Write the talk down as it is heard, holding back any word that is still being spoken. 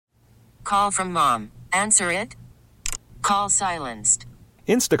call from mom. Answer it. Call silenced.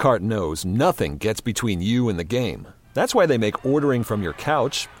 Instacart knows nothing gets between you and the game. That's why they make ordering from your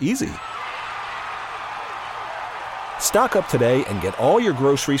couch easy. Stock up today and get all your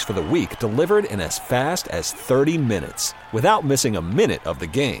groceries for the week delivered in as fast as 30 minutes without missing a minute of the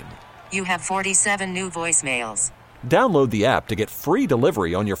game. You have 47 new voicemails. Download the app to get free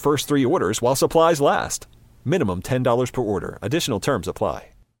delivery on your first 3 orders while supplies last. Minimum $10 per order. Additional terms apply.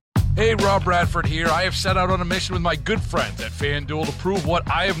 Hey, Rob Bradford here. I have set out on a mission with my good friends at FanDuel to prove what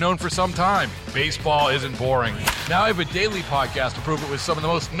I have known for some time. Baseball isn't boring. Now I have a daily podcast to prove it with some of the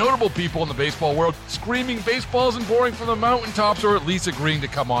most notable people in the baseball world, screaming baseball isn't boring from the mountaintops, or at least agreeing to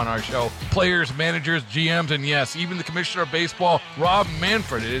come on our show. Players, managers, GMs, and yes, even the commissioner of baseball, Rob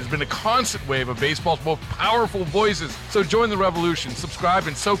Manfred. It has been a constant wave of baseball's most powerful voices. So join the revolution. Subscribe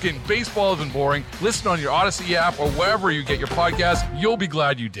and soak in Baseball Isn't Boring. Listen on your Odyssey app or wherever you get your podcasts. You'll be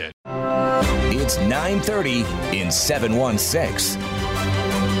glad you did. It's 9:30 in 716.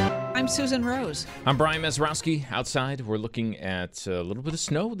 I'm Susan Rose. I'm Brian Mazurowski. Outside, we're looking at a little bit of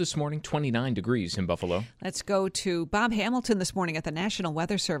snow this morning, 29 degrees in Buffalo. Let's go to Bob Hamilton this morning at the National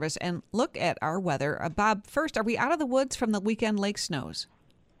Weather Service and look at our weather. Bob, first, are we out of the woods from the weekend lake snows?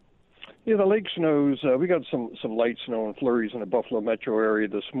 Yeah, the lake snows, we got some light snow and flurries in the Buffalo metro area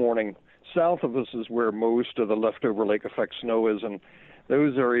this morning. South of us is where most of the leftover lake effect snow is, and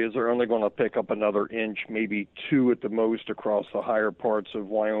those areas are only going to pick up another inch, maybe 2 at the most, across the higher parts of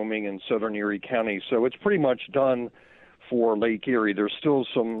Wyoming and southern Erie County. So it's pretty much done for Lake Erie. There's still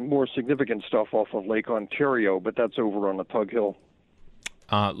some more significant stuff off of Lake Ontario, but that's over on the Tug Hill.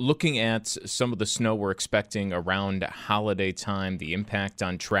 Looking at some of the snow we're expecting around holiday time, the impact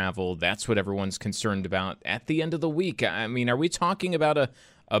on travel, that's what everyone's concerned about at the end of the week. I mean, are we talking about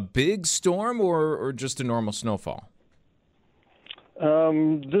a big storm or just a normal snowfall?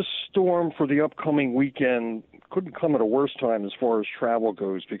 This storm for the upcoming weekend couldn't come at a worse time as far as travel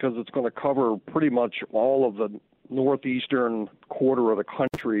goes, because it's going to cover pretty much all of the northeastern quarter of the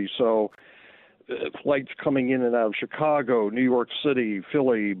country. So flights coming in and out of Chicago, New York City,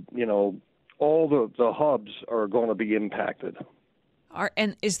 Philly, all the hubs are going to be impacted.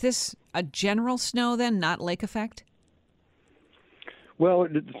 And is this a general snow then, not lake effect? Well,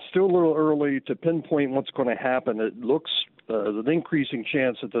 it's still a little early to pinpoint what's going to happen. It looks there's an increasing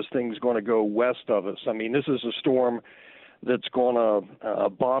chance that this thing's going to go west of us. I mean, this is a storm that's going to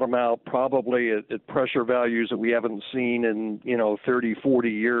bottom out probably at pressure values that we haven't seen in, 30, 40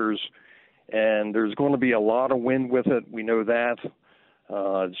 years. And there's going to be a lot of wind with it. We know that.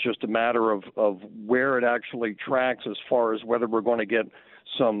 It's just a matter of where it actually tracks as far as whether we're going to get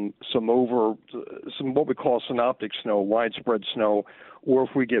some what we call synoptic snow, widespread snow, or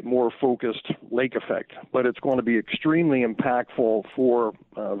if we get more focused lake effect. But it's going to be extremely impactful for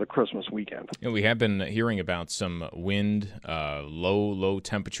the Christmas weekend. We have been hearing about some wind, low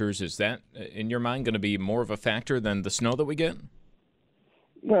temperatures. Is that, in your mind, going to be more of a factor than the snow that we get?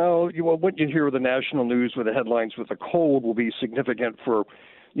 Well, what you hear with the national news with the headlines with the cold will be significant for,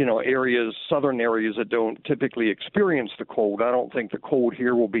 southern areas that don't typically experience the cold. I don't think the cold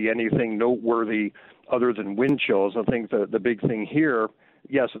here will be anything noteworthy other than wind chills. I think the big thing here,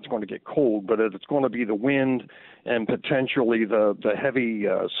 yes, it's going to get cold, but it's going to be the wind and potentially the heavy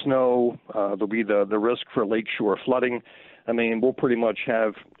snow. There'll be the risk for lakeshore flooding. I mean, we'll pretty much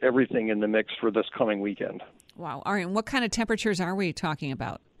have everything in the mix for this coming weekend. Wow. All right. And what kind of temperatures are we talking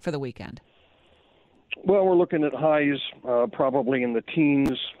about for the weekend? Well, we're looking at highs probably in the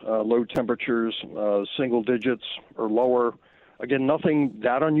teens, low temperatures, single digits or lower. Again, nothing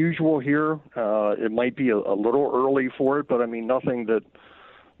that unusual here. It might be a little early for it, but I mean, nothing that,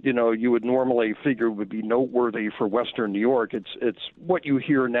 you would normally figure would be noteworthy for Western New York. It's what you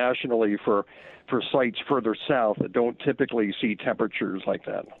hear nationally for sites further south that don't typically see temperatures like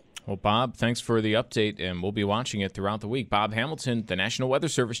that. Well, Bob, thanks for the update, and we'll be watching it throughout the week. Bob Hamilton, the National Weather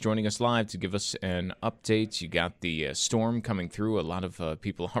Service, joining us live to give us an update. You got the storm coming through. A lot of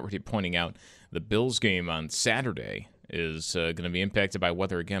people already pointing out the Bills game on Saturday is going to be impacted by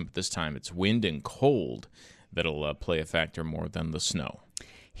weather again, but this time it's wind and cold that'll play a factor more than the snow.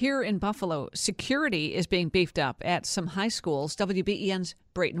 Here in Buffalo, security is being beefed up at some high schools. WBEN's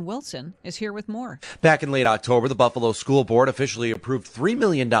Brayton Wilson is here with more. Back in late October, the Buffalo School Board officially approved $3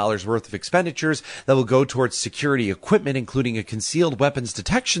 million worth of expenditures that will go towards security equipment, including a concealed weapons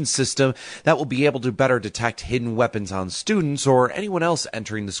detection system that will be able to better detect hidden weapons on students or anyone else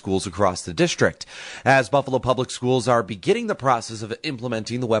entering the schools across the district. As Buffalo Public Schools are beginning the process of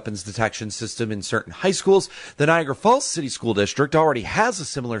implementing the weapons detection system in certain high schools, the Niagara Falls City School District already has a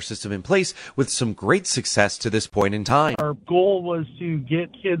similar system in place with some great success to this point in time. Our goal was to get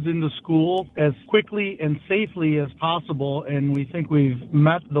get kids into school as quickly and safely as possible, and we think we've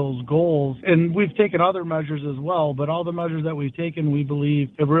met those goals. And we've taken other measures as well, but all the measures that we've taken, we believe,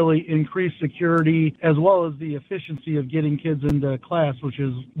 have really increased security as well as the efficiency of getting kids into class, which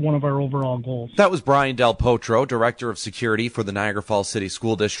is one of our overall goals. That was Brian Del Potro, Director of Security for the Niagara Falls City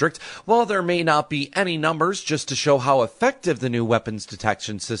School District. While there may not be any numbers just to show how effective the new weapons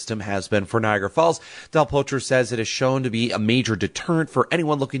detection system has been for Niagara Falls, Del Potro says it has shown to be a major deterrent for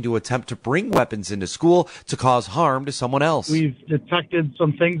anyone looking to attempt to bring weapons into school to cause harm to someone else. We've detected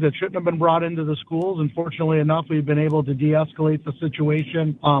some things that shouldn't have been brought into the schools, and fortunately enough, we've been able to de-escalate the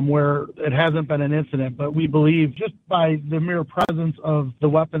situation where it hasn't been an incident. But we believe just by the mere presence of the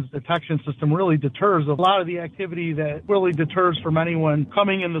weapons detection system really deters a lot of the activity that really deters from anyone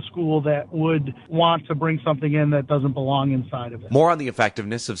coming in the school that would want to bring something in that doesn't belong inside of it. More on the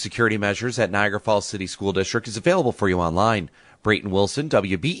effectiveness of security measures at Niagara Falls City School District is available for you online. Brayton Wilson,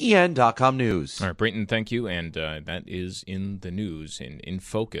 WBEN.com News. All right, Brayton, thank you. And that is in the news and in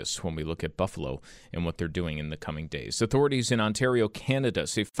focus when we look at Buffalo and what they're doing in the coming days. Authorities in Ontario, Canada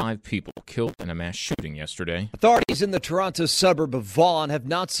say 5 people killed in a mass shooting yesterday. Authorities in the Toronto suburb of Vaughan have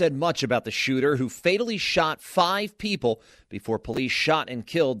not said much about the shooter who fatally shot 5 people before police shot and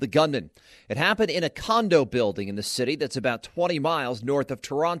killed the gunman. It happened in a condo building in the city that's about 20 miles north of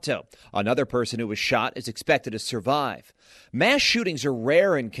Toronto. Another person who was shot is expected to survive. Mass shootings are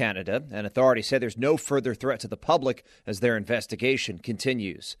rare in Canada, and authorities say there's no further threat to the public as their investigation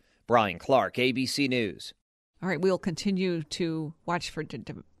continues. Brian Clark, ABC News. All right, we'll continue to watch for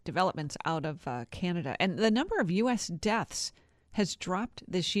developments out of Canada. And the number of U.S. deaths has dropped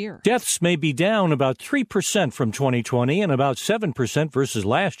this year. Deaths may be down about 3% from 2020 and about 7% versus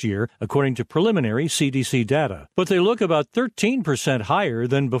last year, according to preliminary CDC data. But they look about 13% higher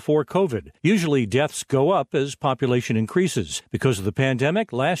than before COVID. Usually deaths go up as population increases. Because of the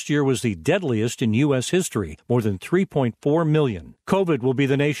pandemic, last year was the deadliest in U.S. history, more than 3.4 million. COVID will be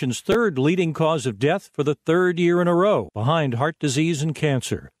the nation's third leading cause of death for the third year in a row, behind heart disease and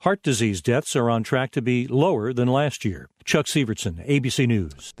cancer. Heart disease deaths are on track to be lower than last year. Chuck Sievertson, ABC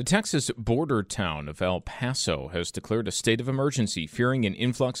News. The Texas border town of El Paso has declared a state of emergency, fearing an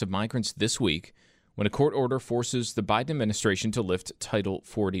influx of migrants this week when a court order forces the Biden administration to lift Title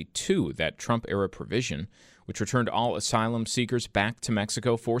 42, that Trump-era provision, which returned all asylum seekers back to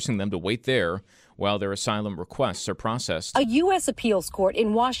Mexico, forcing them to wait there while their asylum requests are processed. A U.S. appeals court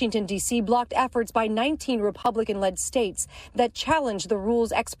in Washington, D.C. blocked efforts by 19 Republican-led states that challenged the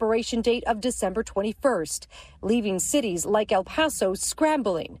rule's expiration date of December 21st, leaving cities like El Paso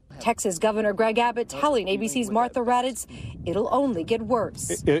scrambling. Texas Governor Greg Abbott telling ABC's Martha Raddatz it'll only get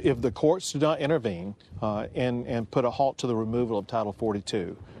worse. If the courts do not intervene and put a halt to the removal of Title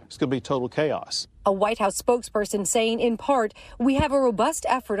 42, it's going to be total chaos. A White House spokesperson saying, in part, we have a robust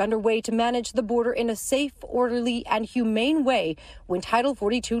effort underway to manage the border in a safe, orderly, and humane way when Title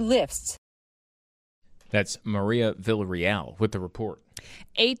 42 lifts. That's Maria Villarreal with the report.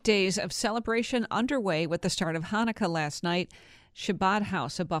 8 days of celebration underway with the start of Hanukkah last night. Shabbat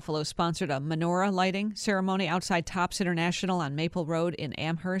House of Buffalo sponsored a menorah lighting ceremony outside Tops International on Maple Road in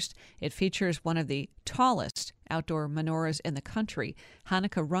Amherst. It features one of the tallest outdoor menorahs in the country.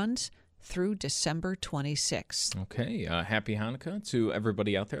 Hanukkah runs through December 26th. Okay, happy Hanukkah to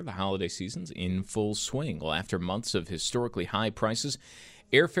everybody out there. The holiday season's in full swing. Well, after months of historically high prices,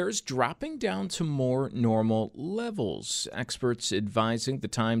 airfares dropping down to more normal levels. Experts advising the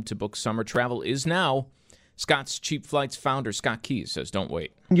time to book summer travel is now. Scott's Cheap Flights founder, Scott Keys, says don't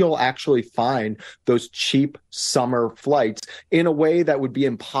wait. You'll actually find those cheap summer flights in a way that would be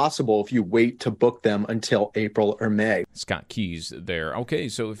impossible if you wait to book them until April or May. Scott Keys there. Okay,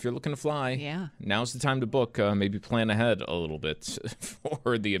 so if you're looking to fly, now's the time to book. Maybe plan ahead a little bit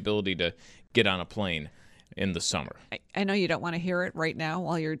for the ability to get on a plane in the summer. I know you don't want to hear it right now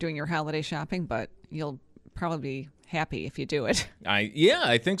while you're doing your holiday shopping, but you'll probably be happy if you do it.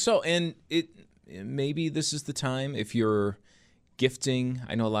 I think so. And maybe this is the time if you're gifting.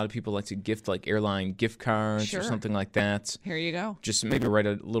 I know a lot of people like to gift like airline gift cards or something like that. Here you go. Just maybe write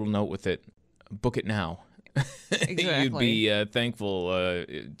a little note with it. Book it now. Exactly. You'd be thankful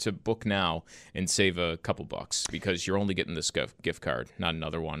to book now and save a couple bucks because you're only getting this gift card, not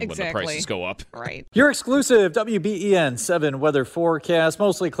another one when the prices go up. Right. Your exclusive WBEN 7 weather forecast.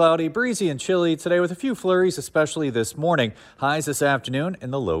 Mostly cloudy, breezy, and chilly today with a few flurries, especially this morning. Highs this afternoon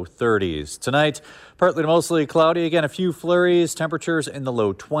in the low 30s. Tonight, Partly to mostly cloudy. Again, a few flurries. Temperatures in the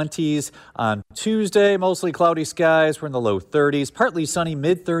low 20s. On Tuesday, mostly cloudy skies. We're in the low 30s. Partly sunny,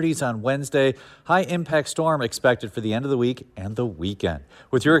 mid-30s on Wednesday. High impact storm expected for the end of the week and the weekend.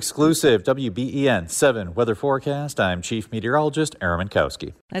 With your exclusive WBEN 7 weather forecast, I'm Chief Meteorologist Aaron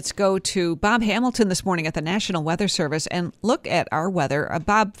Minkowski. Let's go to Bob Hamilton this morning at the National Weather Service and look at our weather.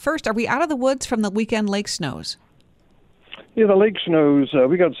 Bob, first, are we out of the woods from the weekend lake snows? Yeah, the lake snows,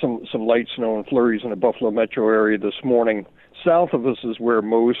 we got some light snow and flurries in the Buffalo metro area this morning. South of us is where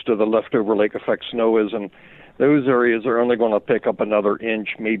most of the leftover lake effect snow is, and those areas are only going to pick up another inch,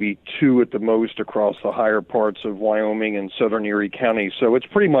 maybe 2 at the most across the higher parts of Wyoming and southern Erie County. So it's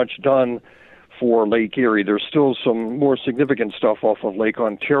pretty much done for Lake Erie. There's still some more significant stuff off of Lake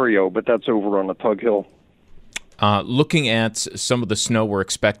Ontario, but that's over on the Tug Hill. Looking at some of the snow we're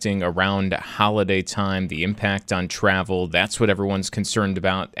expecting around holiday time, the impact on travel, that's what everyone's concerned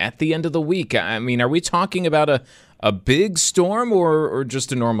about at the end of the week. I mean, are we talking about a big storm or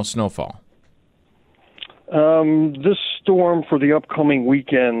just a normal snowfall? This storm for the upcoming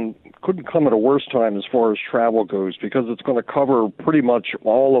weekend couldn't come at a worse time as far as travel goes, because it's going to cover pretty much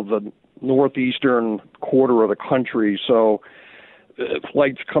all of the northeastern quarter of the country. So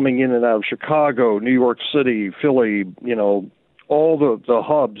flights coming in and out of Chicago, New York City, Philly, all the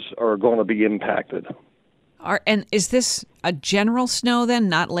hubs are going to be impacted. And is this a general snow then,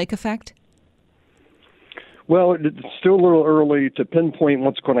 not lake effect? Well, it's still a little early to pinpoint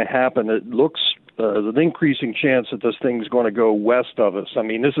what's going to happen. It looks there's an increasing chance that this thing's going to go west of us. I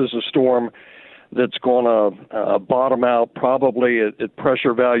mean, this is a storm that's going to bottom out probably at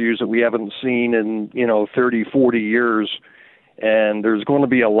pressure values that we haven't seen in 30, 40 years. And there's going to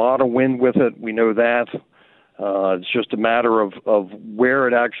be a lot of wind with it. We know that. It's just a matter of where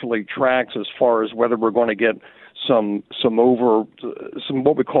it actually tracks as far as whether we're going to get some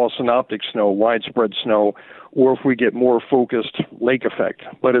what we call synoptic snow, widespread snow, or if we get more focused lake effect.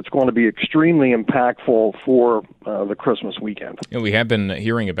 But it's going to be extremely impactful for the Christmas weekend. And we have been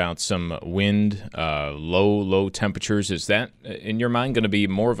hearing about some wind, low temperatures. Is that, in your mind, going to be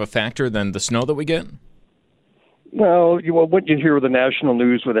more of a factor than the snow that we get? Well, what you hear with the national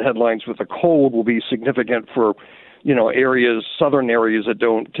news with the headlines with the cold will be significant for, southern areas that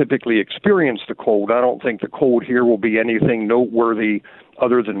don't typically experience the cold. I don't think the cold here will be anything noteworthy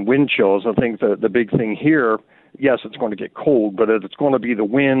other than wind chills. I think the big thing here, yes, it's going to get cold, but it's going to be the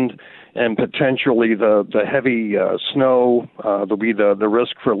wind and potentially the heavy snow. There'll be the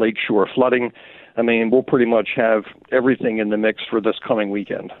risk for lakeshore flooding. I mean, we'll pretty much have everything in the mix for this coming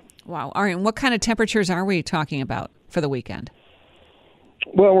weekend. Wow. All right. And what kind of temperatures are we talking about for the weekend?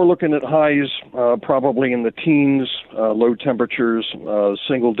 Well, we're looking at highs probably in the teens, low temperatures,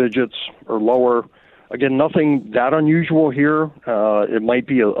 single digits or lower. Again, nothing that unusual here. It might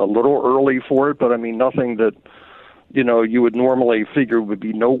be a little early for it, but I mean, nothing that, you would normally figure would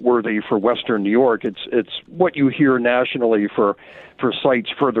be noteworthy for Western New York. It's what you hear nationally for sites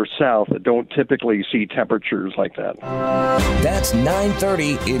further south that don't typically see temperatures like that. That's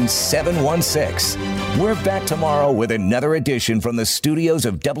 9:30 in 716. We're back tomorrow with another edition from the studios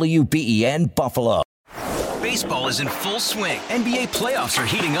of WBEN Buffalo. Baseball is in full swing. NBA playoffs are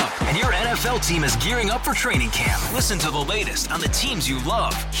heating up, and your NFL team is gearing up for training camp. Listen to the latest on the teams you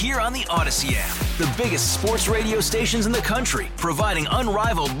love here on the Odyssey app. The biggest sports radio stations in the country, providing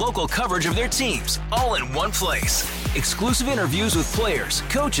unrivaled local coverage of their teams, all in one place. Exclusive interviews with players,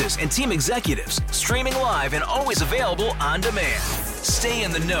 coaches, and team executives, streaming live and always available on demand. Stay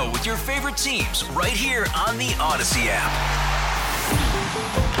in the know with your favorite teams right here on the Odyssey app.